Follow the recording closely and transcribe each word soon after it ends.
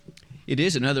It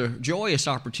is another joyous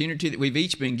opportunity that we've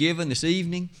each been given this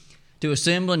evening to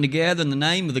assemble and to gather in the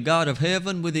name of the God of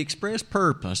heaven with the express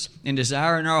purpose and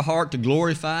desire in our heart to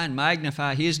glorify and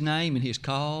magnify His name and His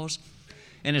cause.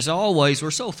 And as always,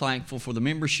 we're so thankful for the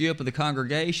membership of the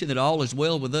congregation, that all is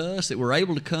well with us, that we're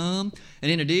able to come. And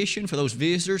in addition, for those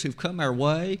visitors who've come our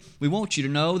way, we want you to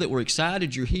know that we're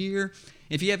excited you're here.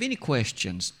 If you have any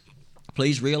questions,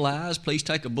 please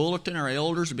take a bulletin. Our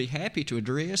elders will be happy to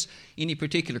address any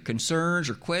particular concerns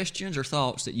or questions or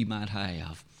thoughts that you might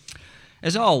have.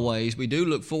 As always, we do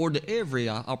look forward to every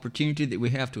opportunity that we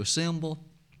have to assemble.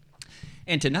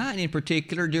 And tonight in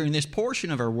particular, during this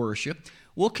portion of our worship,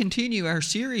 we'll continue our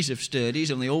series of studies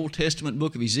on the Old Testament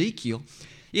book of Ezekiel.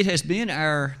 It has been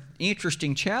our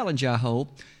interesting challenge, I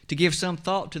hope, to give some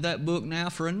thought to that book now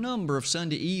for a number of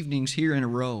Sunday evenings here in a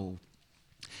row.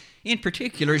 In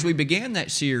particular, as we began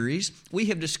that series, we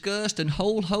have discussed a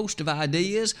whole host of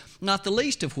ideas, not the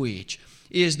least of which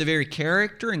is the very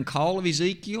character and call of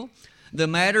Ezekiel, the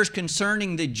matters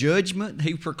concerning the judgment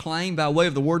he proclaimed by way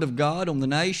of the Word of God on the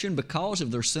nation because of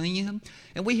their sin.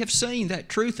 And we have seen that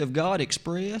truth of God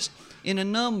expressed in a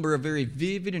number of very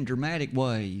vivid and dramatic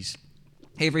ways.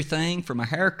 Everything from a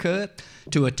haircut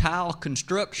to a tile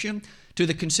construction to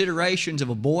the considerations of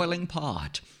a boiling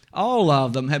pot. All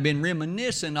of them have been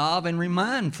reminiscent of and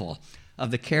remindful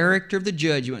of the character of the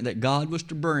judgment that God was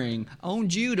to bring on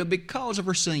Judah because of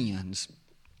her sins.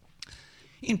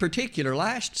 In particular,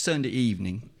 last Sunday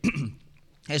evening,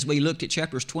 as we looked at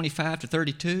chapters 25 to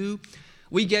 32,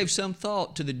 we gave some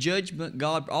thought to the judgment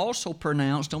God also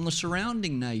pronounced on the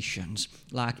surrounding nations,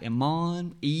 like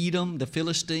Ammon, Edom, the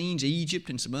Philistines, Egypt,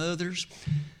 and some others.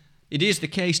 It is the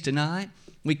case tonight.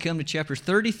 We come to chapters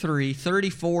 33,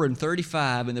 34, and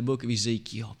 35 in the book of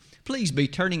Ezekiel. Please be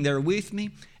turning there with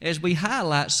me as we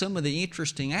highlight some of the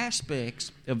interesting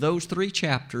aspects of those three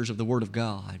chapters of the Word of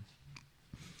God.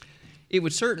 It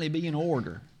would certainly be in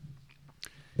order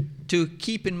to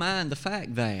keep in mind the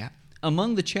fact that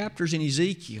among the chapters in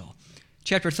Ezekiel,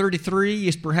 chapter 33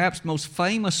 is perhaps most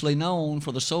famously known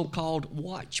for the so-called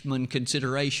watchman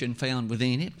consideration found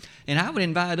within it. And I would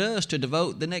invite us to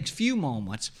devote the next few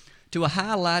moments to a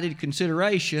highlighted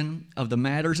consideration of the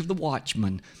matters of the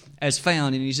watchman as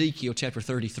found in Ezekiel chapter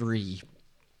 33.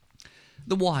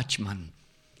 The watchman.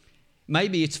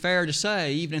 Maybe it's fair to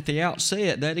say, even at the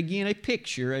outset, that again a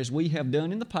picture, as we have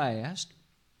done in the past,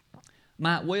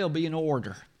 might well be in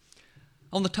order.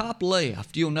 On the top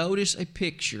left, you'll notice a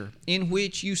picture in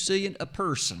which you see a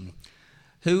person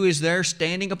who is there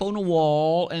standing upon a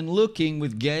wall and looking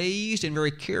with gazed and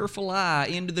very careful eye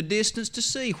into the distance to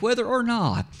see whether or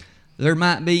not there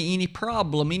might be any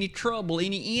problem, any trouble,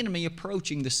 any enemy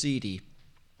approaching the city.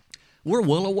 We're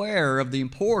well aware of the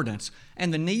importance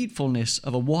and the needfulness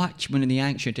of a watchman in the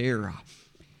ancient era.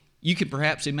 You can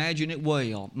perhaps imagine it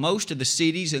well. Most of the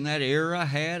cities in that era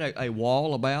had a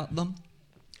wall about them.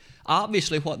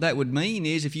 Obviously, what that would mean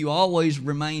is if you always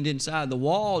remained inside the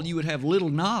wall, you would have little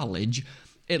knowledge,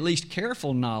 at least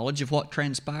careful knowledge, of what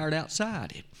transpired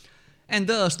outside it. And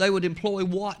thus, they would employ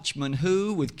watchmen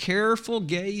who, with careful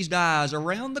gazed eyes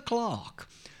around the clock,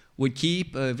 would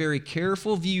keep a very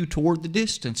careful view toward the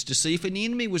distance to see if an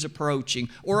enemy was approaching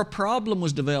or a problem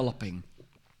was developing.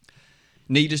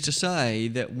 Needless to say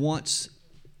that once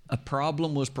a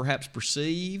problem was perhaps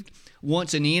perceived,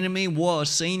 once an enemy was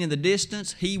seen in the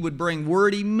distance, he would bring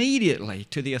word immediately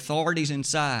to the authorities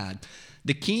inside.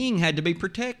 The king had to be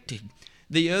protected.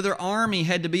 The other army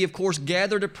had to be, of course,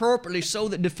 gathered appropriately so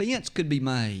that defense could be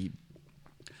made.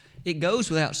 It goes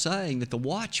without saying that the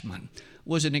watchman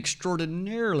was an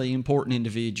extraordinarily important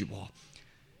individual.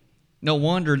 No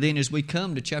wonder then, as we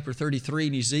come to chapter 33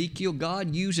 in Ezekiel,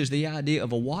 God uses the idea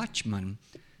of a watchman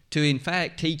to in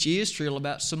fact teach Israel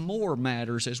about some more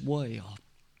matters as well.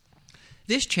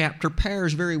 This chapter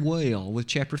pairs very well with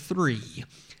chapter 3.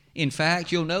 In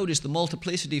fact, you'll notice the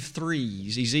multiplicity of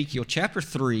threes, Ezekiel chapter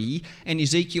 3 and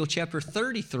Ezekiel chapter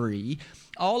 33,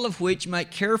 all of which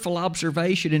make careful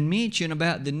observation and mention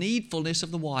about the needfulness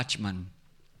of the watchman.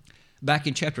 Back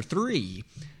in chapter 3,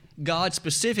 God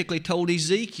specifically told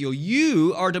Ezekiel,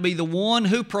 "You are to be the one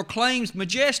who proclaims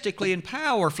majestically and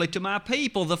powerfully to my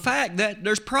people the fact that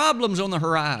there's problems on the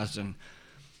horizon."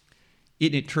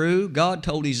 Isn't it true? God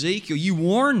told Ezekiel, you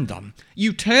warn them.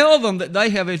 You tell them that they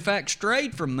have in fact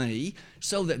strayed from me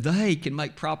so that they can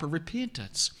make proper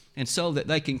repentance and so that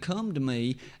they can come to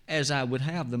me as I would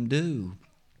have them do.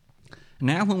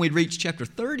 Now when we reach chapter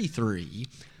 33,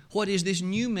 what is this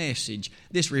new message,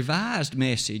 this revised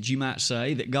message, you might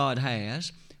say, that God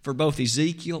has for both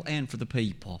Ezekiel and for the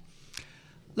people?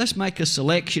 Let's make a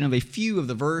selection of a few of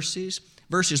the verses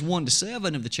 1 to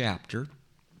 7 of the chapter,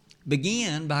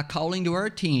 begin by calling to our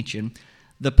attention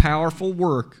the powerful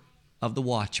work of the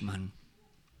watchman.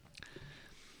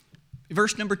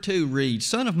 Verse number 2 reads,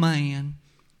 Son of man,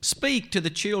 speak to the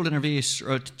children of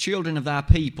Israel, children of thy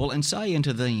people, and say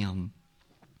unto them,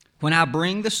 When I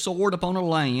bring the sword upon a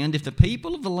land, if the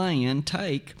people of the land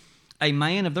take a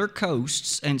man of their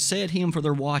coasts and set him for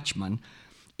their watchman,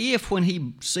 if when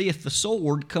he seeth the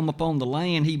sword come upon the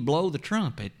land, he blow the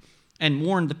trumpet, and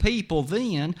warn the people,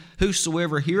 then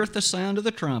whosoever heareth the sound of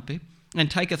the trumpet, and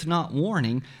taketh not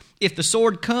warning, if the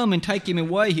sword come and take him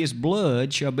away, his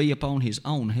blood shall be upon his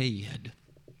own head.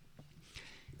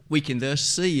 We can thus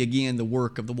see again the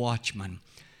work of the watchman.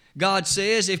 God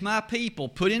says, if my people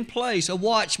put in place a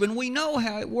watchman, we know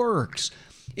how it works.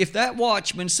 If that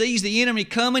watchman sees the enemy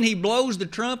coming, he blows the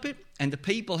trumpet, and the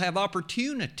people have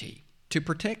opportunity to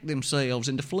protect themselves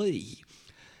and to flee.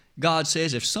 God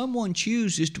says, if someone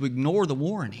chooses to ignore the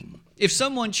warning, if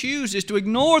someone chooses to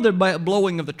ignore the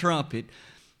blowing of the trumpet,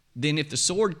 then if the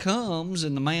sword comes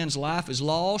and the man's life is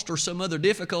lost or some other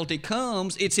difficulty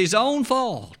comes, it's his own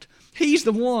fault. He's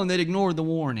the one that ignored the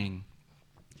warning.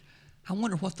 I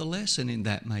wonder what the lesson in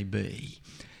that may be.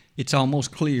 It's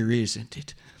almost clear, isn't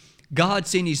it? God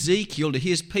sent Ezekiel to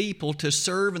his people to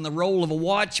serve in the role of a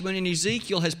watchman, and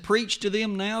Ezekiel has preached to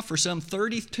them now for some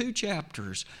 32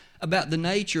 chapters about the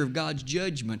nature of God's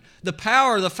judgment, the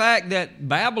power of the fact that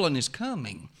Babylon is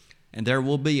coming, and there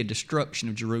will be a destruction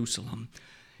of Jerusalem.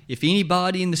 If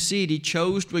anybody in the city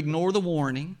chose to ignore the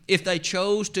warning, if they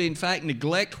chose to, in fact,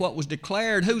 neglect what was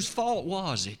declared, whose fault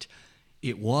was it?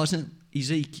 It wasn't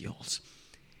Ezekiel's.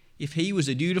 If he was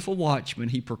a dutiful watchman,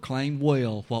 he proclaimed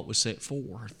well what was set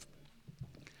forth.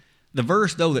 The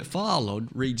verse, though, that followed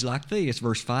reads like this,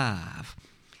 verse 5.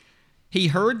 He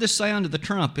heard the sound of the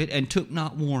trumpet and took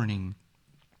not warning.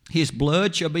 His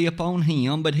blood shall be upon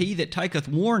him, but he that taketh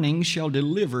warning shall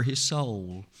deliver his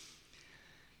soul.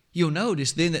 You'll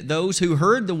notice then that those who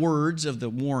heard the words of the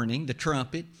warning, the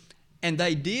trumpet, and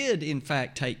they did in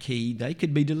fact take heed, they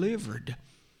could be delivered.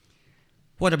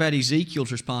 What about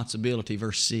Ezekiel's responsibility?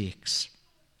 Verse 6.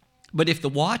 But if the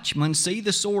watchman see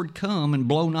the sword come and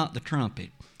blow not the trumpet,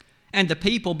 and the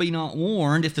people be not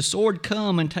warned, if the sword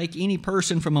come and take any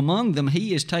person from among them,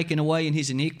 he is taken away in his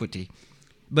iniquity.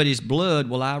 But his blood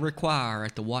will I require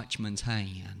at the watchman's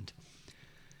hand.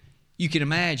 You can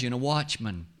imagine a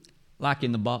watchman, like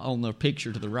on the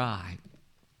picture to the right.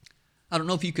 I don't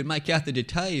know if you could make out the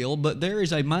detail, but there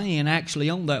is a man actually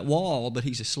on that wall, but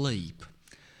he's asleep.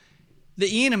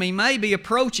 The enemy may be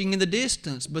approaching in the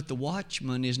distance, but the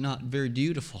watchman is not very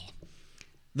dutiful.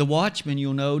 The watchman,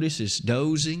 you'll notice, is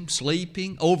dozing,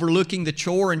 sleeping, overlooking the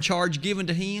chore and charge given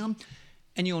to him.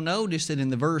 And you'll notice that in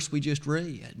the verse we just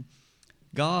read,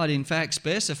 God, in fact,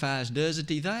 specifies, doesn't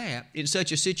he, that in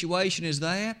such a situation as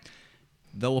that,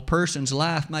 though a person's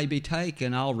life may be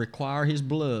taken, I'll require his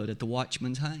blood at the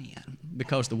watchman's hand,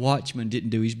 because the watchman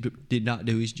did not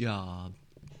do his job.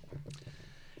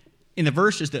 In the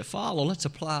verses that follow, let's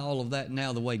apply all of that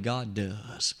now the way God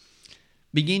does.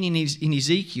 Beginning in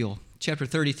Ezekiel chapter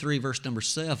 33, verse number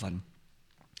 7,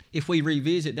 if we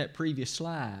revisit that previous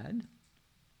slide,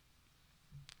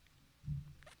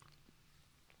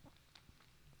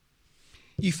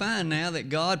 you find now that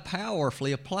God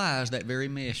powerfully applies that very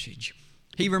message.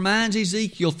 He reminds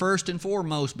Ezekiel first and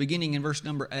foremost, beginning in verse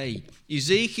number 8,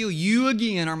 Ezekiel, you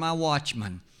again are my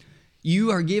watchman. You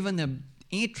are given the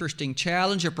interesting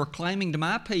challenge of proclaiming to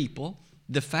my people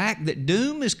the fact that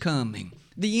doom is coming.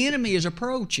 The enemy is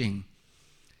approaching.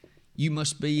 You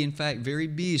must be, in fact, very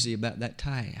busy about that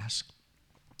task.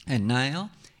 And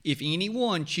now, if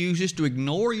anyone chooses to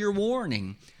ignore your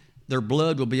warning, their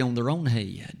blood will be on their own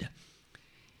head.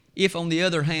 If, on the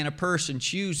other hand, a person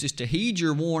chooses to heed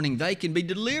your warning, they can be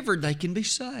delivered, they can be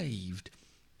saved.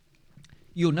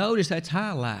 You'll notice that's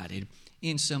highlighted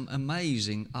in some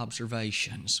amazing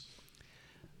observations.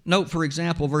 Note, for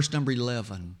example, verse number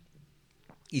 11.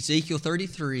 Ezekiel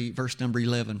 33, verse number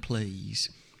 11, please.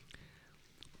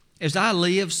 As I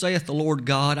live, saith the Lord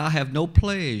God, I have no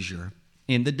pleasure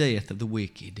in the death of the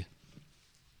wicked.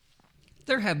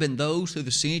 There have been those through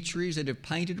the centuries that have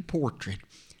painted a portrait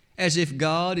as if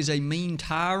God is a mean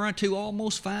tyrant who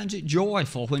almost finds it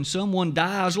joyful when someone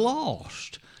dies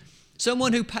lost,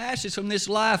 someone who passes from this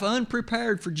life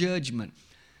unprepared for judgment.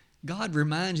 God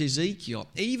reminds Ezekiel,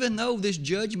 even though this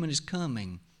judgment is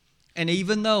coming, and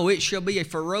even though it shall be a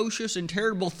ferocious and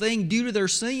terrible thing due to their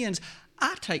sins,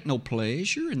 I take no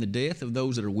pleasure in the death of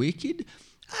those that are wicked.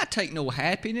 I take no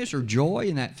happiness or joy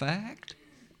in that fact.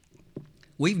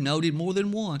 We've noted more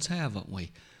than once, haven't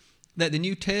we, that the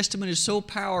New Testament is so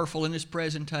powerful in its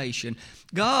presentation.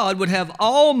 God would have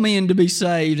all men to be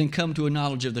saved and come to a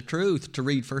knowledge of the truth, to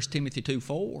read 1 Timothy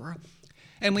 2:4.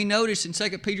 And we notice in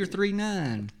 2 Peter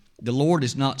 3:9, the Lord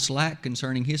is not slack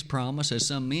concerning His promise, as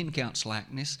some men count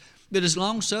slackness, but is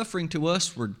long-suffering to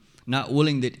usward, not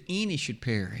willing that any should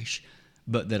perish,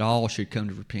 but that all should come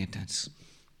to repentance.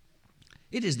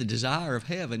 It is the desire of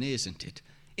heaven, isn't it,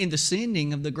 in the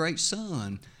sending of the great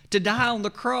Son, to die on the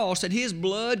cross, that His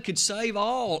blood could save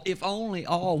all, if only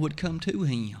all would come to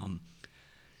Him.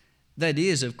 That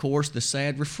is, of course, the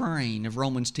sad refrain of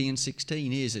Romans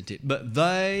 10:16, isn't it? But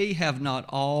they have not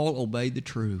all obeyed the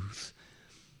truth.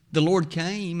 The Lord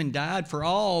came and died for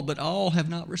all, but all have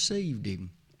not received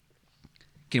Him.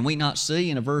 Can we not see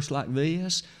in a verse like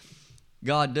this?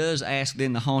 God does ask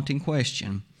then the haunting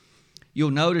question.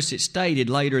 You'll notice it stated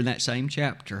later in that same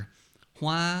chapter,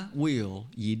 why will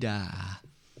ye die?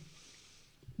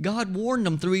 God warned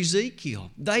them through Ezekiel.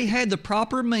 They had the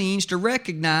proper means to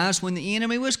recognize when the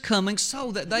enemy was coming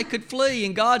so that they could flee.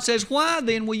 And God says, why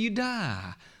then will you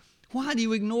die? Why do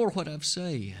you ignore what I've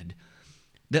said?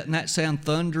 Doesn't that sound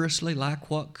thunderously like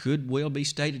what could well be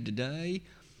stated today?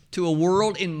 To a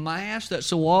world in mass that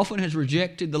so often has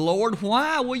rejected the Lord,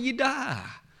 why will you die?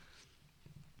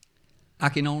 I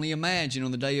can only imagine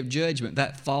on the day of judgment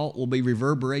that thought will be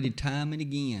reverberated time and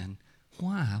again.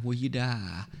 Why will you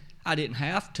die? I didn't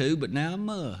have to, but now I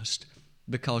must,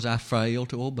 because I failed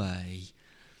to obey.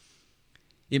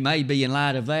 It may be in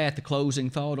light of that, the closing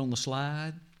thought on the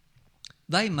slide.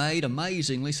 They made,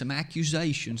 amazingly, some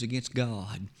accusations against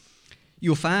God.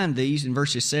 You'll find these in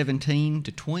verses 17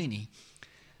 to 20.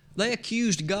 They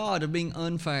accused God of being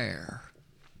unfair.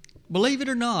 Believe it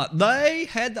or not, they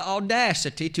had the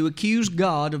audacity to accuse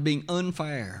God of being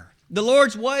unfair. The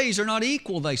Lord's ways are not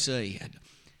equal, they said.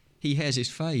 He has His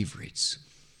favorites.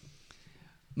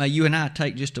 May you and I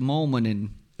take just a moment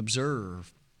and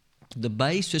observe. The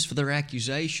basis for their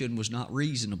accusation was not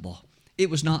reasonable. It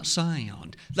was not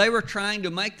sound. They were trying to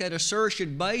make that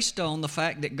assertion based on the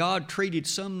fact that God treated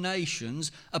some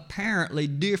nations apparently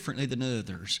differently than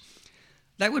others.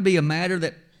 That would be a matter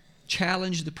that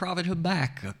challenged the prophet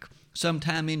Habakkuk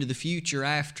sometime into the future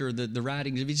after the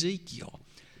writings of Ezekiel.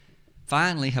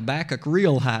 Finally, Habakkuk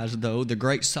realized, though, the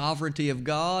great sovereignty of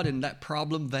God, and that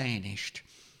problem vanished.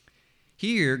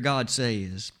 Here, God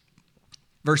says,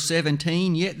 verse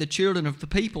 17, yet the children of the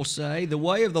people say, the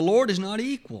way of the Lord is not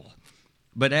equal.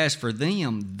 But as for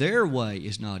them, their way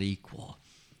is not equal.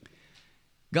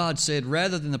 God said,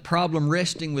 rather than the problem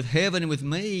resting with heaven and with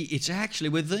me, it's actually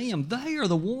with them. They are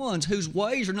the ones whose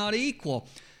ways are not equal.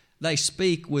 They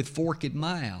speak with forked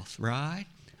mouth, right?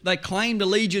 They claimed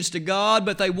allegiance to God,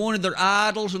 but they wanted their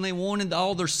idols and they wanted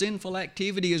all their sinful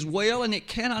activity as well, and it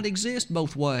cannot exist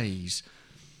both ways.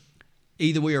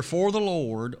 Either we are for the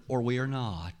Lord or we are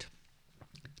not.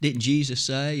 Didn't Jesus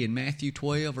say in Matthew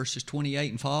 12, verses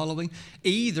 28 and following,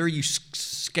 either you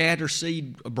scatter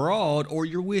seed abroad or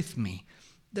you're with me.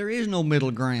 There is no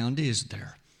middle ground, is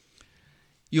there?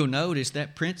 You'll notice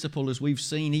that principle, as we've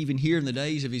seen even here in the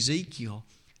days of Ezekiel,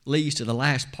 leads to the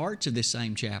last parts of this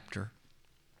same chapter.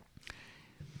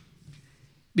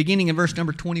 Beginning in verse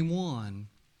number 21,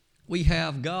 we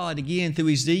have God again through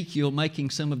Ezekiel making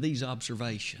some of these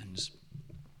observations.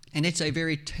 And it's a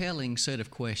very telling set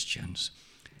of questions.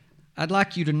 I'd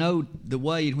like you to note the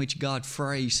way in which God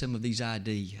phrased some of these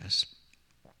ideas.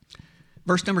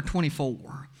 Verse number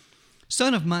 24,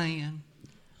 Son of man,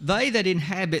 they that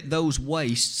inhabit those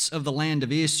wastes of the land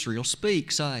of Israel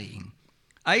speak, saying,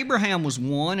 Abraham was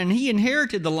one, and he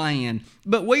inherited the land,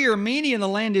 but we are many, and the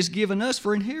land is given us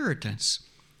for inheritance.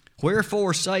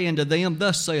 Wherefore say unto them,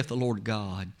 Thus saith the Lord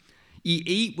God, Ye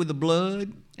eat with the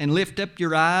blood, and lift up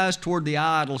your eyes toward the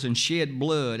idols, and shed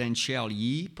blood, and shall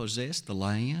ye possess the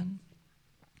land?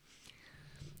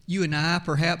 You and I,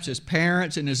 perhaps as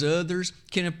parents and as others,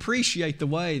 can appreciate the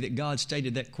way that God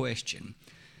stated that question.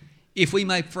 If we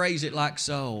may phrase it like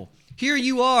so, here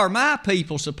you are, my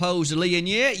people supposedly, and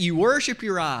yet you worship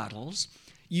your idols,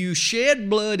 you shed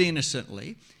blood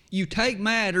innocently, you take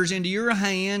matters into your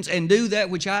hands and do that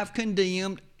which I've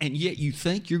condemned, and yet you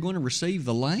think you're going to receive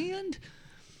the land?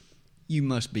 You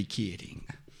must be kidding.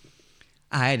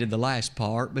 I added the last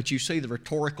part, but you see the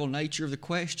rhetorical nature of the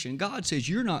question. God says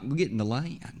you're not getting the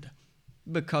land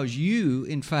because you,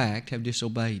 in fact, have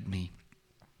disobeyed me.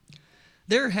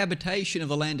 Their habitation of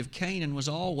the land of Canaan was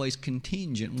always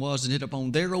contingent, wasn't it,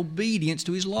 upon their obedience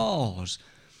to His laws.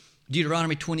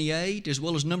 Deuteronomy 28 as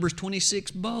well as Numbers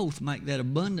 26 both make that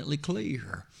abundantly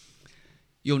clear.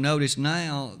 You'll notice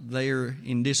now they're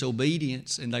in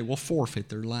disobedience and they will forfeit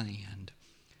their land.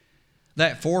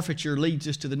 That forfeiture leads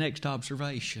us to the next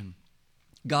observation.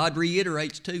 God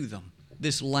reiterates to them,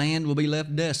 this land will be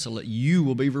left desolate. You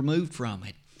will be removed from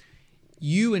it.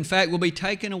 You, in fact, will be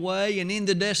taken away, and in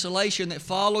the desolation that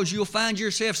follows, you'll find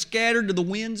yourself scattered to the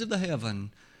winds of the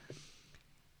heaven.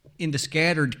 In the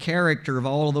scattered character of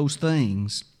all of those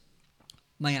things,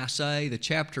 may I say, the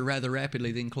chapter rather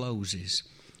rapidly then closes.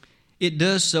 It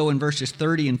does so in verses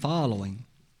 30 and following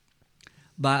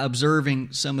by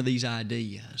observing some of these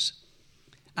ideas.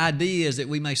 Ideas that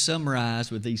we may summarize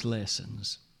with these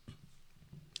lessons.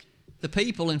 The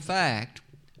people, in fact,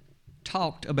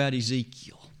 talked about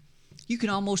Ezekiel. You can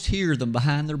almost hear them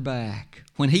behind their back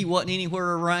when he wasn't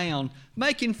anywhere around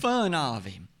making fun of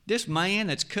him. This man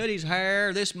that's cut his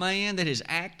hair, this man that has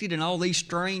acted in all these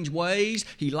strange ways,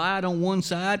 he lied on one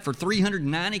side for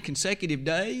 390 consecutive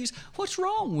days. What's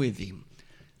wrong with him?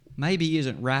 Maybe he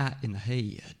isn't right in the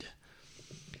head.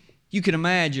 You can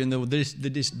imagine the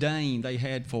disdain they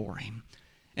had for him.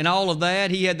 And all of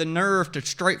that, he had the nerve to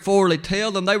straightforwardly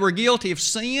tell them they were guilty of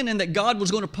sin and that God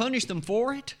was going to punish them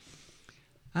for it.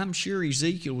 I'm sure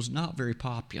Ezekiel was not very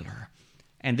popular,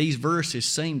 and these verses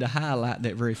seem to highlight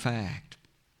that very fact.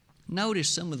 Notice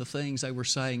some of the things they were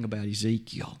saying about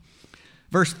Ezekiel.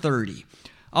 Verse 30,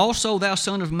 also, thou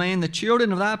son of man, the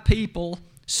children of thy people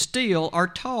still are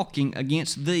talking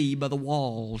against thee by the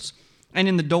walls and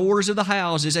in the doors of the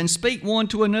houses, and speak one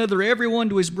to another, every one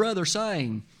to his brother,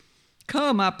 saying,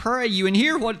 Come, I pray you, and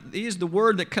hear what is the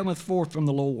word that cometh forth from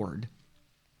the Lord.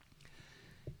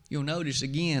 You'll notice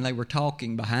again, they were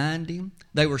talking behind him.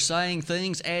 They were saying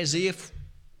things as if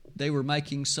they were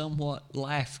making somewhat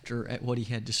laughter at what he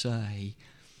had to say.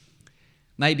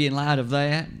 Maybe in light of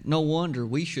that, no wonder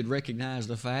we should recognize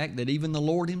the fact that even the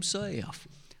Lord himself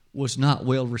was not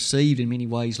well received in many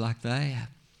ways like that.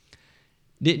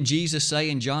 Didn't Jesus say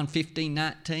in John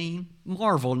 15:19,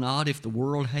 marvel not if the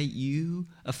world hate you,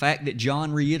 a fact that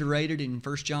John reiterated in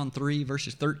 1 John 3,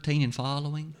 verses 13 and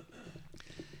following?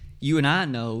 You and I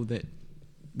know that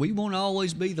we won't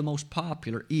always be the most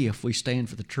popular if we stand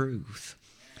for the truth.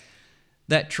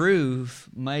 That truth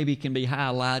maybe can be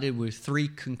highlighted with three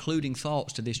concluding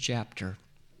thoughts to this chapter,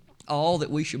 all that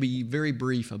we should be very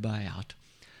brief about.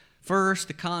 First,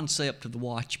 the concept of the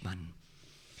watchman.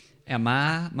 Am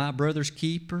I my brother's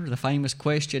keeper? The famous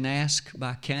question asked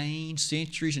by Cain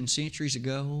centuries and centuries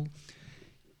ago.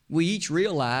 We each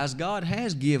realize God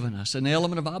has given us an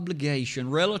element of obligation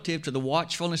relative to the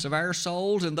watchfulness of our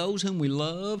souls and those whom we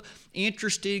love.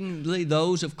 Interestingly,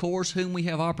 those, of course, whom we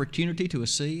have opportunity to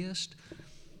assist,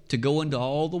 to go into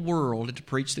all the world and to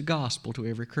preach the gospel to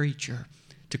every creature,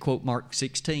 to quote Mark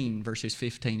 16, verses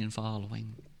 15 and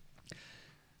following.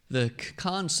 The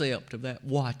concept of that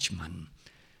watchman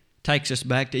takes us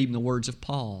back to even the words of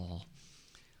Paul.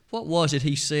 What was it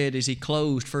he said as he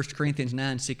closed 1 Corinthians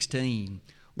 9:16?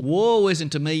 Woe is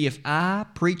unto me if I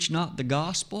preach not the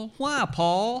gospel. Why,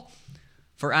 Paul?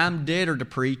 For I'm debtor to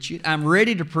preach it. I'm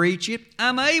ready to preach it.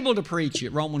 I'm able to preach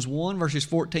it. Romans 1, verses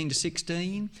 14 to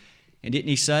 16. And didn't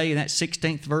he say in that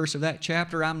 16th verse of that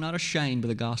chapter, I'm not ashamed of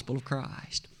the gospel of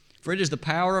Christ. For it is the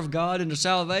power of God unto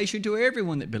salvation to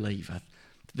everyone that believeth,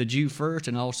 to the Jew first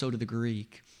and also to the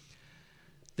Greek.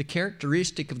 The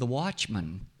characteristic of the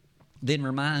watchman then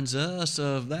reminds us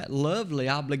of that lovely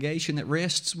obligation that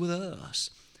rests with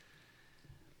us.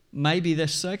 Maybe the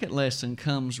second lesson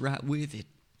comes right with it.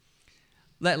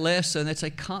 That lesson that's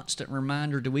a constant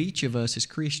reminder to each of us as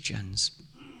Christians.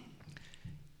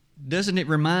 Doesn't it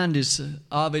remind us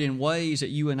of it in ways that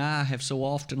you and I have so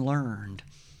often learned?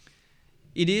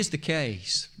 It is the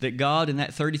case that God in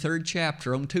that 33rd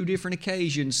chapter on two different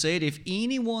occasions said, if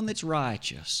anyone that's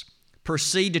righteous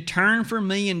proceed to turn from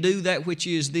me and do that which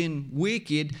is then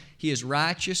wicked, his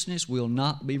righteousness will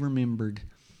not be remembered.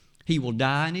 He will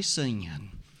die in his sin.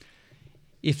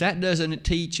 If that doesn't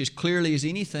teach as clearly as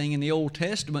anything in the Old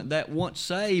Testament that once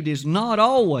saved is not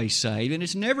always saved, and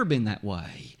it's never been that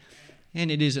way.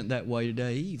 And it isn't that way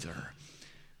today either.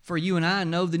 For you and I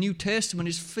know the New Testament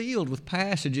is filled with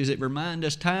passages that remind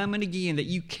us time and again that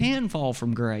you can fall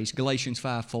from grace, Galatians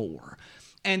 5:4,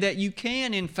 and that you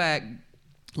can, in fact,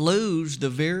 lose the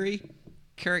very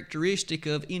characteristic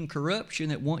of incorruption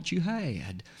that once you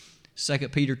had. 2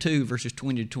 Peter 2, verses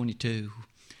 20 to 22.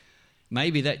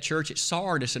 Maybe that church at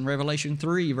Sardis in Revelation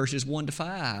 3, verses 1 to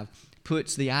 5,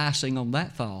 puts the icing on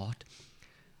that thought.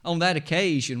 On that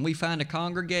occasion, we find a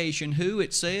congregation who,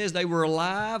 it says, they were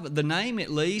alive, the name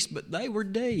at least, but they were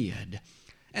dead.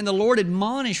 And the Lord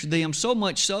admonished them so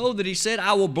much so that he said,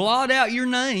 I will blot out your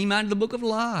name out of the book of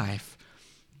life.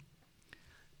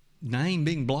 Name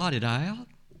being blotted out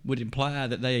would imply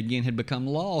that they again had become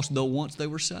lost, though once they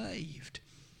were saved.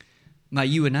 May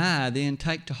you and I then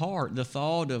take to heart the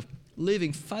thought of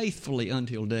living faithfully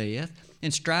until death,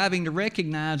 and striving to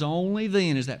recognize only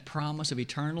then is that promise of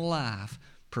eternal life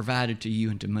provided to you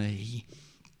and to me.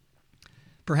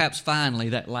 Perhaps finally,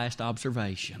 that last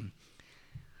observation.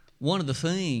 One of the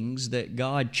things that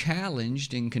God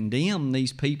challenged and condemned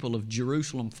these people of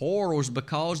Jerusalem for was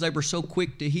because they were so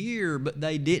quick to hear, but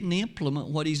they didn't implement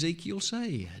what Ezekiel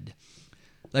said.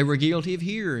 They were guilty of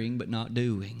hearing, but not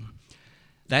doing.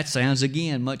 That sounds,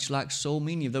 again, much like so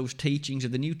many of those teachings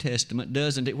of the New Testament,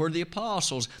 doesn't it? Where the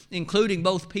apostles, including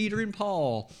both Peter and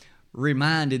Paul,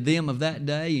 reminded them of that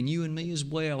day, and you and me as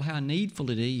well, how needful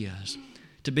it is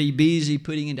to be busy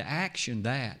putting into action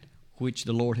that which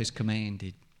the Lord has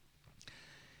commanded.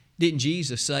 Didn't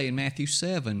Jesus say in Matthew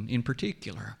 7 in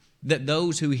particular that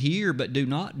those who hear but do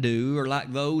not do are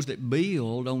like those that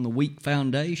build on the weak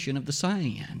foundation of the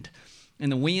sand?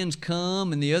 And the winds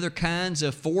come and the other kinds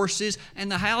of forces,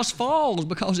 and the house falls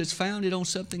because it's founded on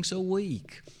something so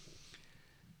weak.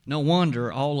 No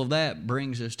wonder all of that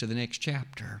brings us to the next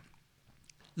chapter.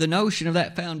 The notion of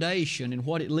that foundation and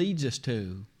what it leads us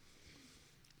to.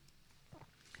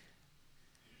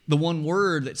 The one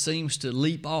word that seems to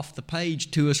leap off the page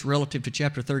to us relative to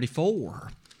chapter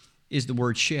 34 is the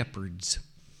word shepherds.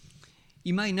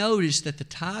 You may notice that the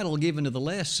title given to the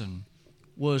lesson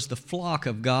was the flock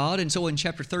of God, and so in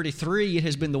chapter 33 it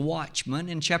has been the watchmen.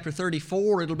 In chapter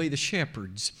 34 it'll be the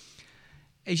shepherds.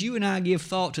 As you and I give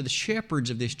thought to the shepherds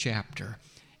of this chapter,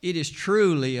 it is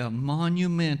truly a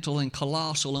monumental and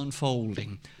colossal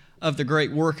unfolding of the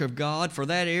great work of God for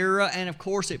that era, and of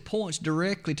course it points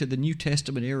directly to the New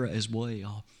Testament era as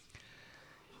well.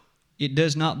 It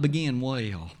does not begin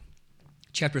well.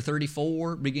 Chapter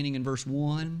 34, beginning in verse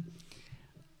 1,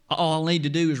 all I'll need to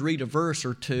do is read a verse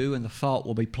or two and the thought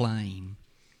will be plain.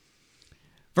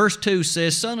 Verse 2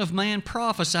 says, Son of man,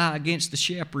 prophesy against the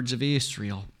shepherds of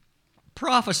Israel.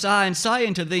 Prophesy and say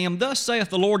unto them, Thus saith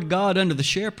the Lord God unto the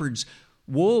shepherds,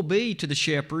 Woe be to the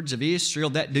shepherds of Israel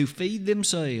that do feed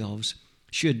themselves.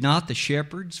 Should not the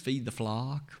shepherds feed the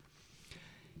flock?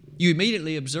 You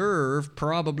immediately observe,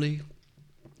 probably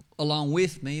along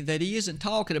with me, that he isn't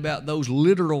talking about those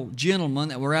literal gentlemen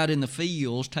that were out in the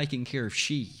fields taking care of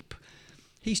sheep.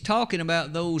 He's talking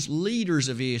about those leaders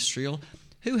of Israel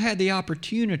who had the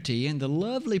opportunity and the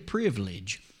lovely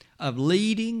privilege of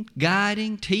leading,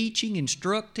 guiding, teaching,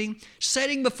 instructing,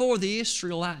 setting before the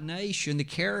Israelite nation the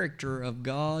character of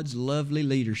God's lovely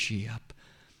leadership.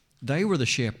 They were the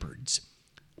shepherds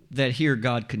that here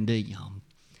God condemned.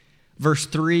 Verse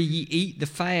 3, Ye eat the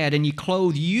fat, and ye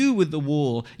clothe you with the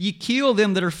wool. Ye kill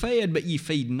them that are fed, but ye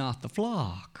feed not the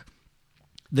flock.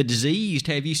 The diseased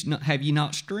have ye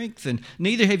not strengthened,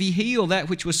 neither have ye healed that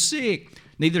which was sick,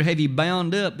 neither have ye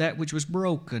bound up that which was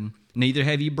broken. Neither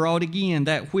have ye brought again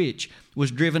that which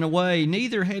was driven away,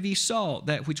 neither have ye sought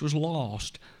that which was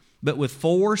lost. But with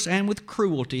force and with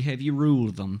cruelty have ye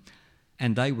ruled them,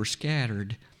 and they were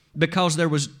scattered, because there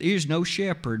is no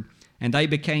shepherd, and they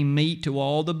became meat to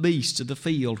all the beasts of the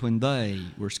field when they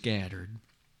were scattered.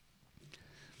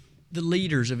 The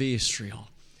leaders of Israel.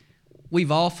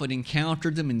 We've often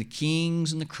encountered them in the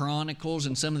Kings and the Chronicles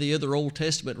and some of the other Old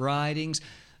Testament writings.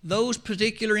 Those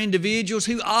particular individuals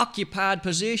who occupied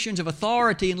positions of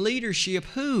authority and leadership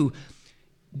who,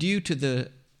 due to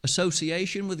the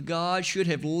association with God, should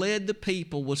have led the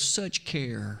people with such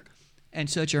care and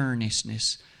such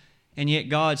earnestness. And yet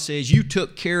God says, you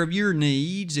took care of your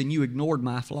needs and you ignored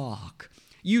my flock.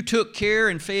 You took care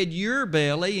and fed your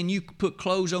belly and you put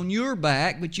clothes on your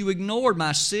back, but you ignored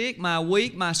my sick, my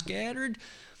weak, my scattered.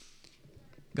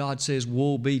 God says,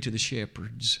 woe be to the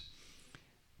shepherds.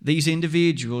 These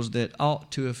individuals that ought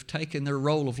to have taken their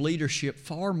role of leadership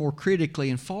far more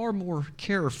critically and far more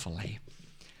carefully.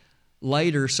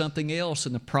 Later, something else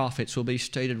in the prophets will be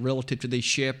stated relative to these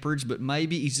shepherds, but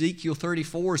maybe Ezekiel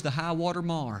 34 is the high water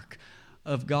mark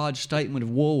of God's statement of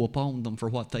woe upon them for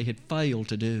what they had failed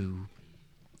to do.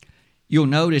 You'll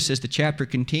notice as the chapter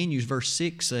continues, verse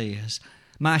 6 says,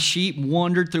 My sheep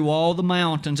wandered through all the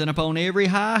mountains and upon every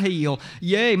high hill.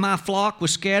 Yea, my flock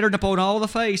was scattered upon all the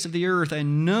face of the earth,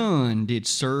 and none did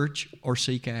search or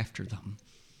seek after them.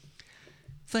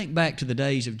 Think back to the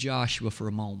days of Joshua for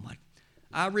a moment.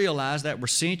 I realize that were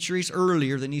centuries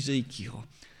earlier than Ezekiel.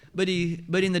 But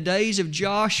in the days of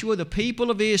Joshua, the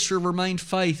people of Israel remained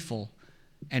faithful.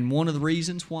 And one of the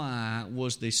reasons why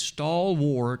was the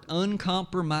stalwart,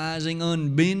 uncompromising,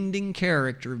 unbending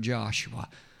character of Joshua.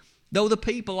 Though the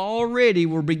people already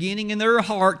were beginning in their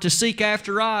heart to seek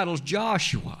after idols,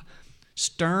 Joshua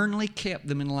sternly kept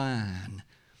them in line.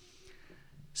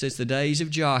 Since the days of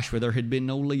Joshua, there had been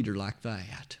no leader like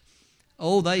that.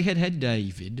 Oh, they had had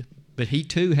David, but he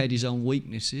too had his own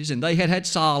weaknesses, and they had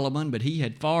Solomon, but he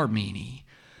had far many.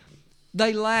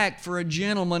 They lacked for a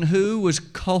gentleman who was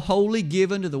wholly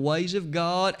given to the ways of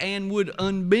God and would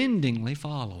unbendingly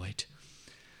follow it.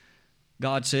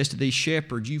 God says to these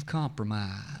shepherds, you've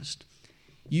compromised.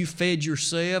 You've fed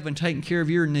yourself and taken care of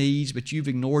your needs, but you've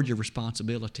ignored your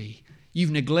responsibility. You've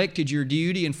neglected your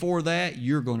duty, and for that,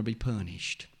 you're going to be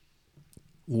punished.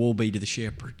 Woe be to the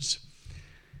shepherds.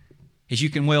 As you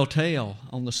can well tell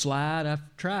on the slide,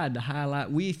 I've tried to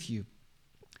highlight with you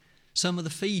some of the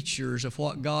features of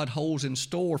what God holds in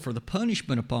store for the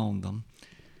punishment upon them.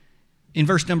 In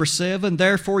verse number 7,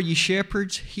 therefore ye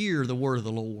shepherds, hear the word of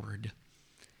the Lord.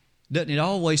 Doesn't it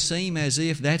always seem as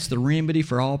if that's the remedy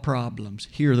for all problems?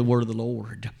 Hear the word of the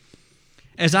Lord.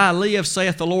 As I live,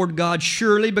 saith the Lord God,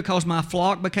 surely because my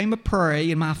flock became a prey,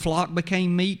 and my flock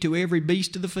became meat to every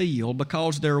beast of the field,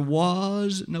 because there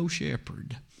was no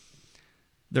shepherd.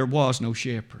 There was no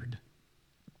shepherd.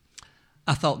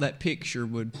 I thought that picture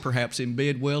would perhaps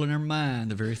embed well in our mind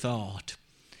the very thought.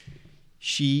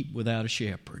 Sheep without a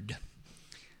shepherd.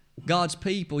 God's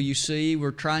people, you see,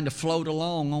 were trying to float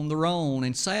along on their own,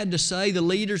 and sad to say, the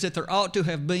leaders that there ought to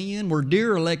have been were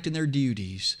derelict in their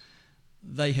duties.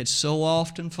 They had so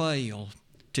often failed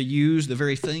to use the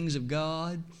very things of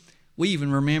God. We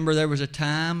even remember there was a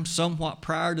time somewhat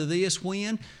prior to this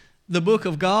when the book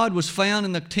of God was found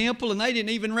in the temple and they didn't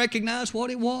even recognize what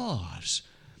it was.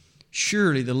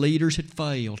 Surely the leaders had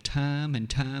failed time and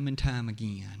time and time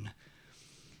again.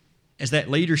 As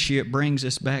that leadership brings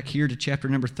us back here to chapter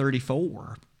number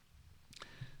 34,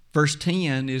 verse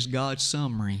 10 is God's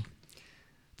summary.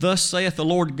 Thus saith the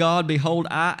Lord God, behold,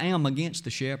 I am against the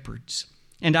shepherds,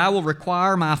 and I will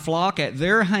require my flock at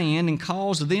their hand, and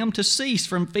cause them to cease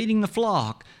from feeding the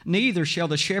flock. Neither shall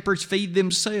the shepherds feed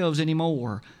themselves any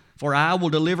more, for I will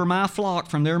deliver my flock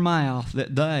from their mouth,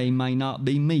 that they may not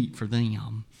be meat for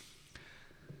them.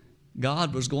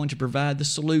 God was going to provide the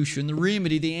solution, the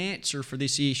remedy, the answer for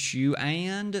this issue,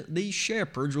 and these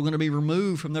shepherds were going to be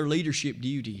removed from their leadership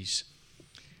duties.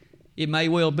 It may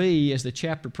well be, as the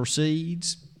chapter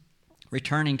proceeds,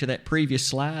 returning to that previous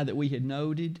slide that we had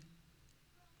noted,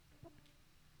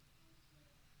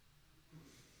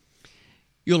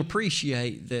 you'll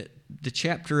appreciate that the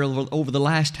chapter over the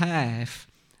last half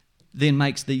then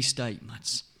makes these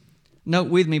statements. Note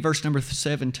with me verse number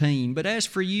 17. But as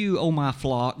for you, O my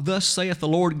flock, thus saith the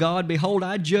Lord God, behold,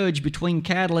 I judge between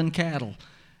cattle and cattle,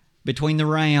 between the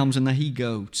rams and the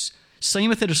he-goats.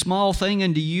 Seemeth it a small thing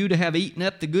unto you to have eaten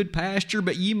up the good pasture,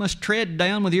 but ye must tread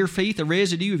down with your feet the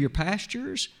residue of your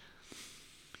pastures?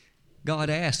 God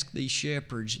asked these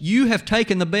shepherds, you have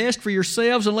taken the best for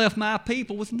yourselves and left my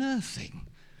people with nothing.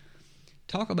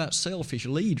 Talk about selfish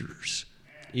leaders.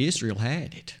 Israel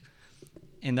had it.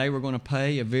 And they were going to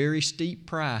pay a very steep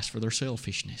price for their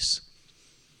selfishness.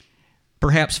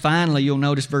 Perhaps finally you'll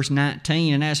notice verse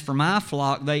 19, and as for my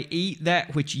flock, they eat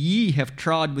that which ye have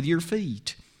trod with your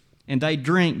feet, and they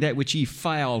drink that which ye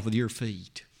fouled with your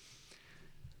feet.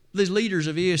 These leaders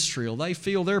of Israel, they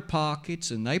filled their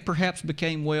pockets, and they perhaps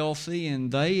became wealthy,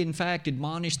 and they in fact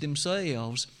admonished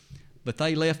themselves, but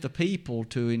they left the people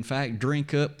to in fact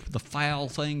drink up the foul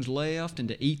things left and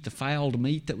to eat the fouled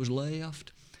meat that was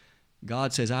left.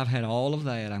 God says, I've had all of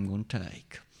that I'm going to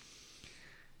take.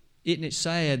 Isn't it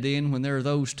sad then when there are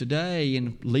those today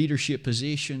in leadership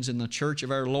positions in the church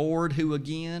of our Lord who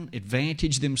again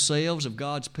advantage themselves of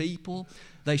God's people?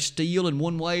 They steal in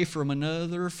one way from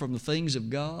another from the things of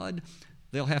God.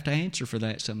 They'll have to answer for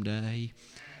that someday.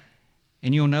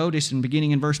 And you'll notice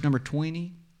beginning in verse number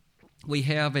 20, we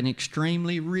have an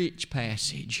extremely rich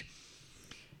passage.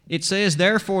 It says,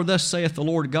 therefore thus saith the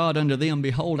Lord God unto them,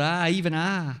 behold, I, even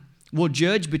I, will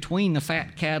judge between the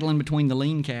fat cattle and between the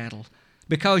lean cattle,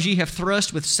 because ye have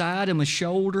thrust with side and with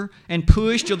shoulder, and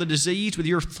pushed till the disease with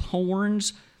your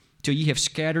horns, till ye have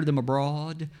scattered them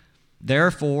abroad.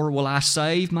 Therefore will I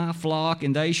save my flock,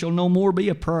 and they shall no more be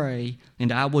a prey, and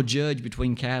I will judge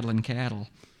between cattle and cattle.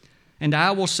 And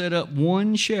I will set up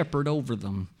one shepherd over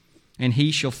them, and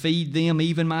he shall feed them,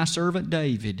 even my servant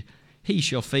David. He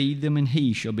shall feed them, and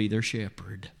he shall be their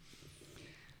shepherd.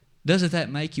 Doesn't that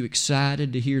make you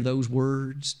excited to hear those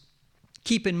words?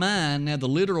 Keep in mind, now the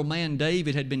literal man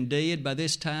David had been dead by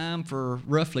this time for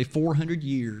roughly 400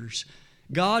 years.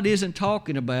 God isn't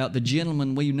talking about the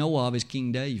gentleman we know of as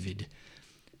King David.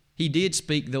 He did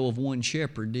speak, though, of one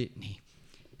shepherd, didn't he?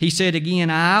 He said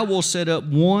again, I will set up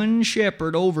one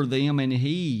shepherd over them, and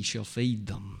he shall feed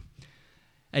them.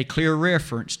 A clear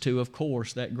reference to, of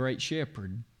course, that great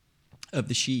shepherd of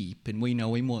the sheep, and we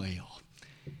know him well.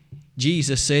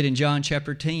 Jesus said in John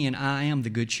chapter 10, I am the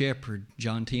good shepherd,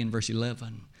 John 10 verse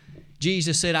 11.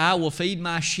 Jesus said, I will feed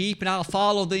my sheep and I'll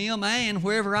follow them, and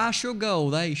wherever I shall go,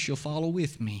 they shall follow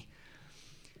with me.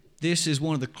 This is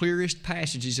one of the clearest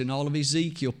passages in all of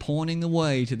Ezekiel pointing the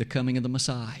way to the coming of the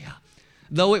Messiah.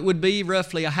 Though it would be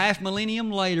roughly a half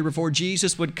millennium later before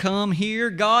Jesus would come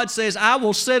here, God says, I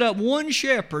will set up one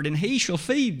shepherd and he shall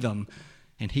feed them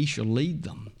and he shall lead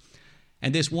them.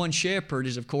 And this one shepherd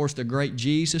is, of course, the great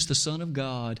Jesus, the Son of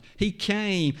God. He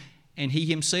came and he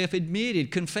himself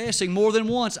admitted, confessing more than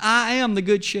once, I am the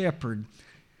good shepherd.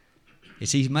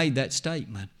 As he made that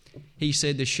statement, he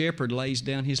said the shepherd lays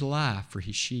down his life for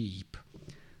his sheep.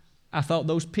 I thought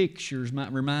those pictures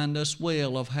might remind us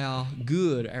well of how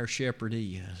good our shepherd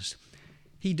is.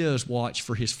 He does watch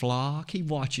for his flock. He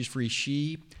watches for his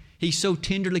sheep. He's so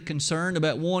tenderly concerned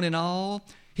about one and all.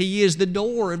 He is the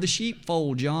door of the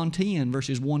sheepfold, John 10,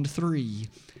 verses 1 to 3.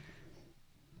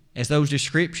 As those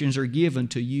descriptions are given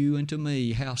to you and to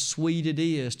me, how sweet it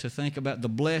is to think about the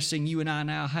blessing you and I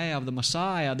now have. The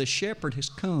Messiah, the shepherd, has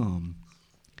come.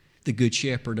 The good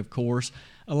shepherd, of course,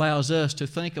 allows us to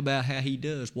think about how he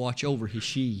does watch over his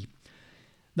sheep.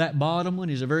 That bottom one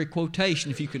is a very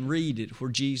quotation, if you can read it,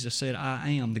 where Jesus said, I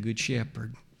am the good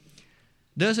shepherd.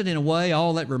 Doesn't in a way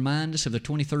all that remind us of the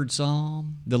 23rd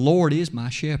Psalm? The Lord is my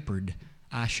shepherd,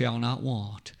 I shall not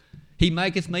want. He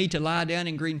maketh me to lie down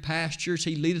in green pastures.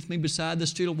 He leadeth me beside the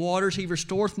still waters. He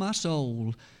restoreth my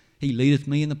soul. He leadeth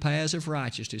me in the paths of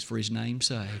righteousness for his name's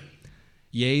sake.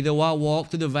 Yea, though I walk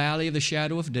through the valley of the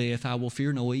shadow of death, I will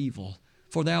fear no evil,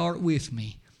 for thou art with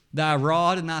me. Thy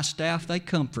rod and thy staff, they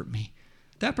comfort me.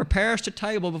 Thou preparest a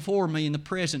table before me in the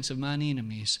presence of mine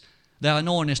enemies. Thou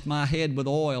anointest my head with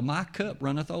oil. My cup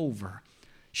runneth over.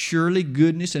 Surely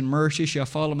goodness and mercy shall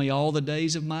follow me all the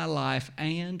days of my life,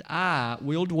 and I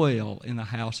will dwell in the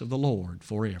house of the Lord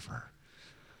forever.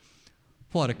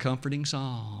 What a comforting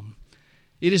psalm.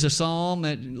 It is a psalm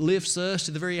that lifts us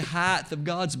to the very height of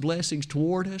God's blessings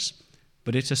toward us,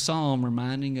 but it's a psalm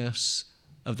reminding us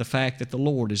of the fact that the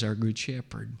Lord is our good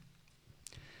shepherd.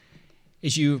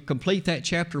 As you complete that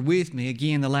chapter with me,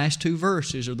 again, the last two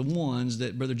verses are the ones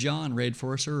that Brother John read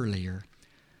for us earlier.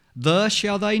 Thus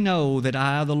shall they know that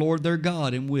I, the Lord their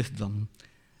God, am with them,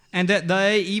 and that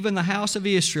they, even the house of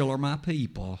Israel, are my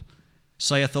people,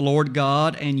 saith the Lord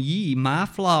God, and ye, my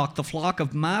flock, the flock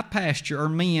of my pasture, are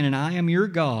men, and I am your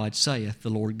God, saith the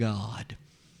Lord God.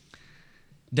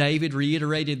 David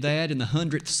reiterated that in the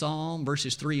 100th Psalm,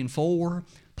 verses 3 and 4.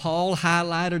 Paul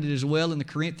highlighted it as well in the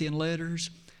Corinthian letters.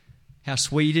 How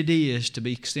sweet it is to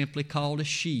be simply called a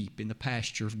sheep in the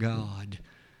pasture of God.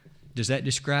 Does that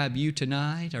describe you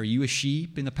tonight? Are you a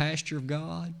sheep in the pasture of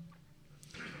God?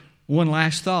 One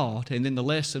last thought, and then the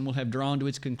lesson will have drawn to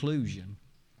its conclusion.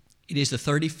 It is the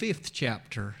 35th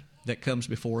chapter that comes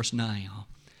before us now.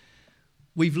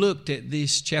 We've looked at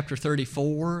this chapter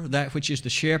 34, that which is the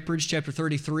shepherds, chapter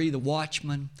 33, the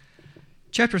watchmen.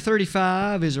 Chapter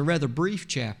 35 is a rather brief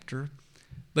chapter,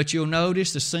 but you'll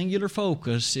notice the singular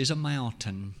focus is a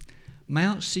mountain.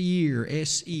 Mount Seir,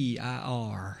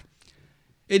 S-E-I-R.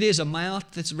 It is a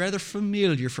mount that's rather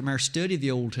familiar from our study of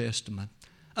the Old Testament.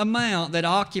 A mount that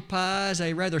occupies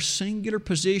a rather singular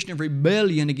position of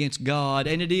rebellion against God,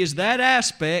 and it is that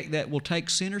aspect that will take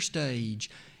center stage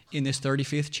in this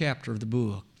 35th chapter of the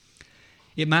book.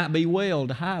 It might be well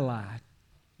to highlight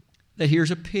that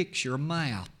here's a picture, a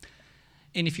map.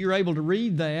 And if you're able to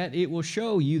read that, it will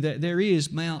show you that there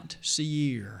is Mount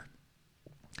Seir.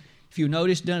 If you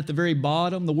notice down at the very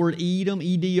bottom, the word Edom,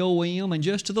 E-D-O-M, and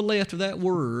just to the left of that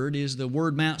word is the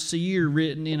word Mount Seir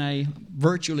written in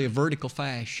virtually a vertical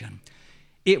fashion.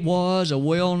 It was a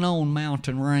well-known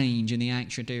mountain range in the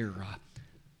ancient era.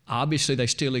 Obviously, they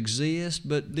still exist,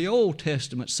 but the Old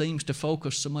Testament seems to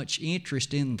focus so much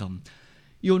interest in them.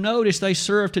 You'll notice they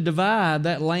serve to divide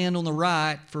that land on the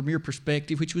right, from your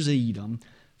perspective, which was Edom,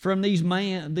 from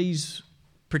these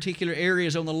particular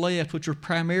areas on the left, which were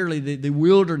primarily the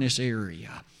wilderness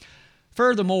area.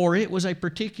 Furthermore, it was a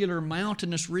particular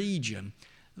mountainous region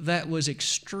that was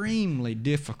extremely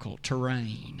difficult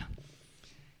terrain.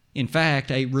 In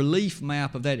fact, a relief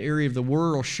map of that area of the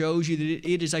world shows you that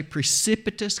it is a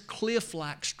precipitous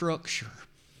cliff-like structure.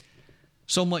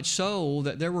 So much so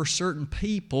that there were certain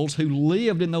peoples who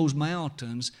lived in those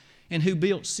mountains and who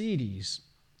built cities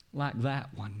like that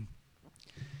one.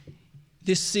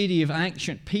 This city of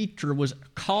ancient Petra was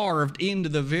carved into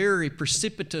the very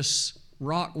precipitous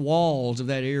rock walls of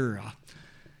that era.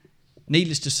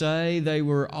 Needless to say, they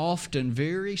were often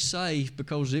very safe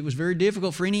because it was very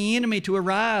difficult for any enemy to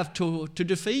arrive to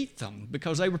defeat them,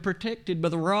 because they were protected by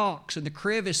the rocks and the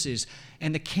crevices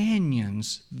and the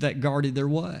canyons that guarded their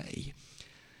way.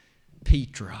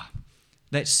 Petra.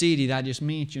 That city that I just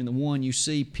mentioned, the one you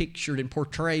see pictured and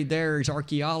portrayed there as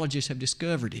archaeologists have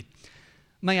discovered it.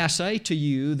 May I say to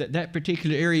you that that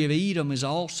particular area of Edom is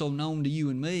also known to you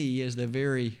and me as the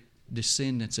very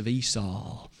descendants of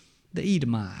Esau, the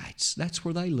Edomites. That's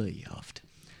where they lived.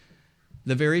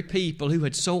 The very people who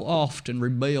had so often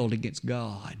rebelled against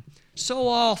God. So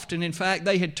often, in fact,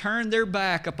 they had turned their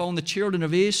back upon the children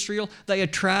of Israel. They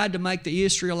had tried to make the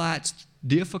Israelites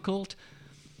difficult.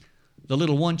 The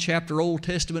little one-chapter Old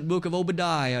Testament book of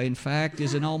Obadiah, in fact,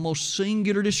 is an almost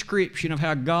singular description of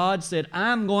how God said,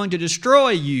 I'm going to destroy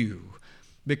you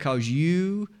because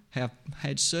you have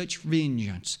had such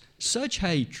vengeance, such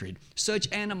hatred,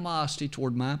 such animosity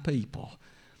toward my people.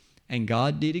 And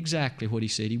God did exactly what He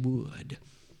said He would.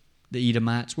 The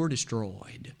Edomites were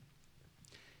destroyed.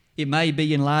 It may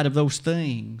be in light of those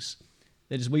things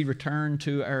that as we return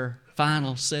to our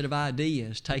final set of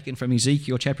ideas taken from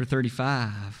Ezekiel chapter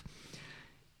 35,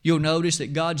 you'll notice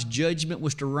that God's judgment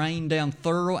was to rain down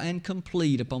thorough and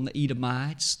complete upon the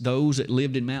Edomites, those that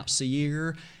lived in Mount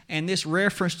Seir. And this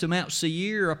reference to Mount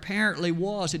Seir apparently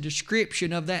was a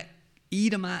description of that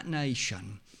Edomite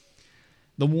nation,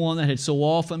 the one that had so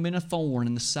often been a thorn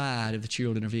in the side of the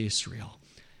children of Israel.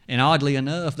 And oddly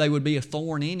enough, they would be a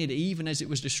thorn in it even as it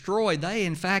was destroyed. They,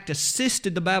 in fact,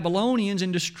 assisted the Babylonians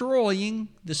in destroying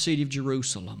the city of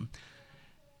Jerusalem.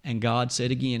 And God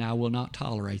said again, I will not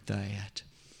tolerate that.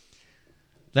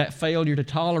 That failure to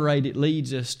tolerate it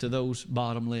leads us to those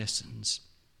bottom lessons.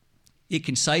 It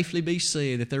can safely be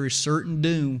said that there is certain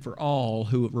doom for all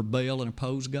who rebel and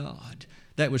oppose God.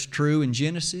 That was true in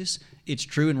Genesis, it's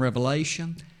true in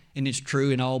Revelation, and it's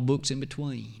true in all books in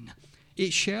between.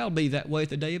 It shall be that way at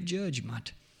the day of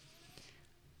judgment.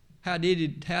 How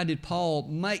did Paul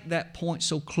make that point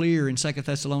so clear in 2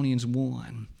 Thessalonians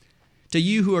 1? To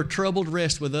you who are troubled,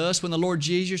 rest with us when the Lord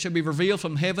Jesus shall be revealed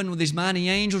from heaven with His mighty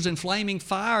angels in flaming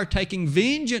fire, taking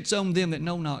vengeance on them that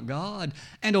know not God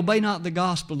and obey not the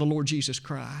gospel of the Lord Jesus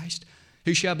Christ,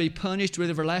 who shall be punished with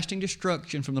everlasting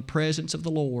destruction from the presence of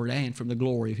the Lord and from the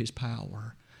glory of His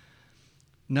power.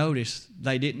 Notice,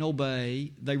 they didn't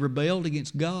obey. They rebelled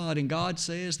against God, and God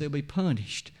says they'll be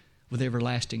punished with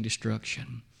everlasting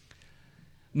destruction.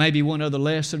 Maybe one other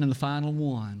lesson, and the final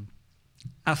one.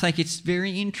 I think it's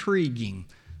very intriguing,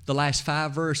 the last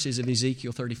 5 verses of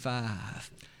Ezekiel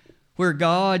 35, where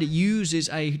God uses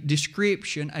a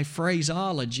description, a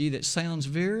phraseology that sounds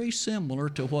very similar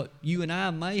to what you and I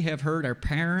may have heard our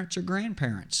parents or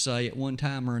grandparents say at one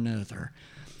time or another.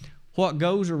 What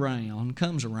goes around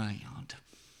comes around.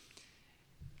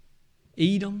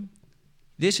 Edom,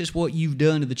 this is what you've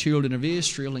done to the children of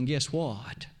Israel, and guess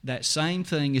what? That same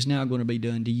thing is now going to be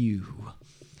done to you.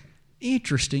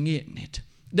 Interesting, isn't it?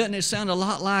 Doesn't it sound a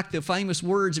lot like the famous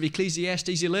words of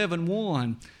Ecclesiastes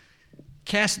 11:1?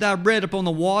 Cast thy bread upon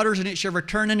the waters, and it shall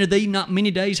return unto thee not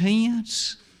many days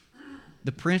hence.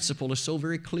 The principle is so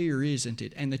very clear, isn't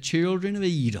it? And the children of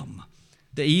Edom,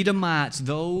 the Edomites,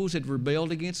 those that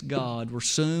rebelled against God, were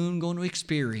soon going to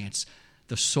experience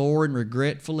the sore and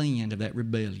regretful end of that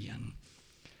rebellion.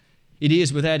 It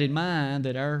is with that in mind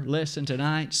that our lesson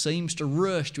tonight seems to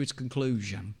rush to its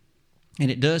conclusion. And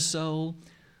it does so,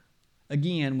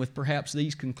 again, with perhaps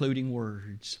these concluding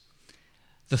words.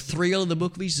 The thrill of the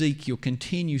book of Ezekiel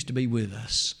continues to be with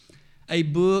us. A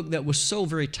book that was so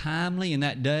very timely in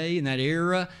that day, in that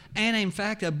era, and in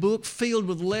fact a book filled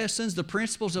with lessons, the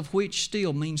principles of which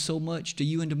still mean so much to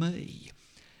you and to me.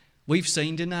 We've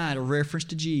seen tonight a reference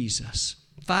to Jesus,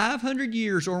 500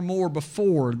 years or more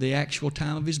before the actual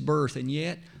time of His birth, and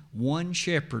yet one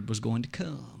shepherd was going to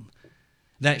come.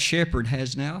 That shepherd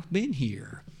has now been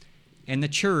here, and the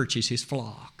church is His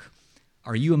flock.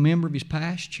 Are you a member of His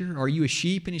pasture? Are you a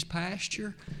sheep in His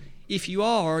pasture? If you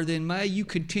are, then may you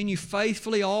continue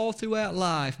faithfully all throughout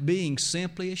life being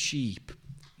simply a sheep,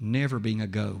 never being a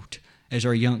goat, as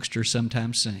our youngsters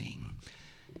sometimes sing.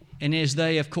 And as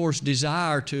they, of course,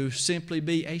 desire to simply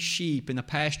be a sheep in the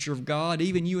pasture of God,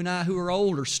 even you and I who are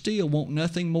older still want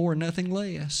nothing more and nothing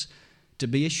less to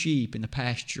be a sheep in the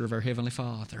pasture of our Heavenly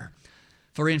Father.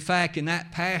 For in fact, in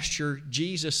that pasture,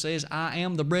 Jesus says, I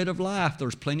am the bread of life.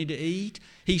 There's plenty to eat.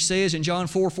 He says in John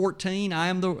 4:14, I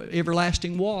am the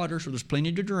everlasting water, so there's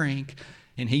plenty to drink.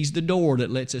 And He's the door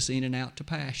that lets us in and out to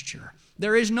pasture.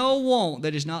 There is no want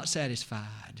that is not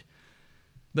satisfied.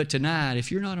 But tonight, if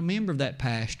you're not a member of that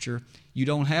pasture, you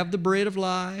don't have the bread of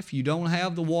life, you don't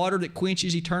have the water that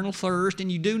quenches eternal thirst, and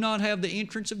you do not have the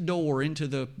entrance of door into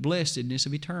the blessedness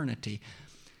of eternity.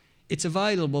 It's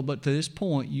available, but to this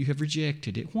point you have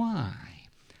rejected it. Why?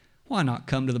 Why not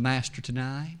come to the Master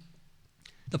tonight?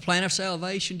 The plan of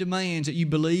salvation demands that you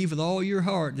believe with all your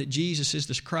heart that Jesus is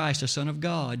the Christ, the Son of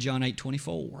God, John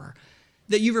 8:24.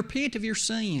 that you repent of your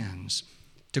sins,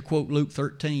 to quote Luke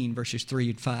 13, verses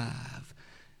 3 and 5.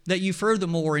 That you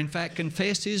furthermore, in fact,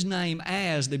 confess His name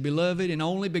as the beloved and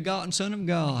only begotten Son of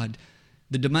God,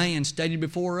 the demand stated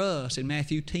before us in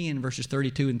Matthew 10, verses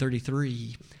 32 and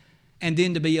 33. And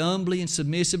then to be humbly and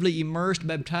submissively immersed,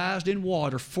 baptized in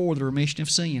water for the remission of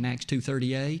sin, Acts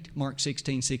 2:38, Mark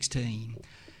 16:16.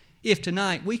 If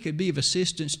tonight we could be of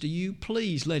assistance to you,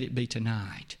 please let it be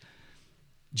tonight.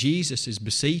 Jesus is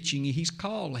beseeching you. He's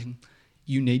calling.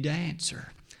 You need to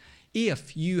answer.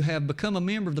 If you have become a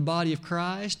member of the body of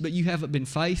Christ, but you haven't been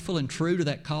faithful and true to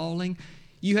that calling,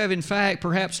 you have in fact,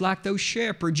 perhaps like those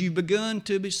shepherds, you've begun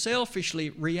to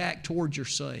selfishly react towards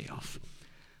yourself.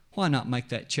 Why not make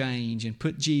that change and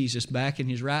put Jesus back in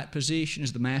His right position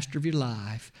as the master of your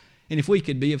life? And if we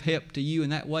could be of help to you in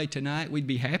that way tonight, we'd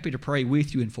be happy to pray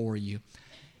with you and for you.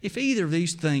 If either of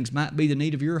these things might be the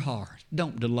need of your heart,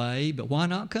 don't delay, but why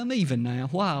not come even now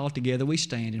while together we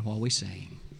stand and while we sing.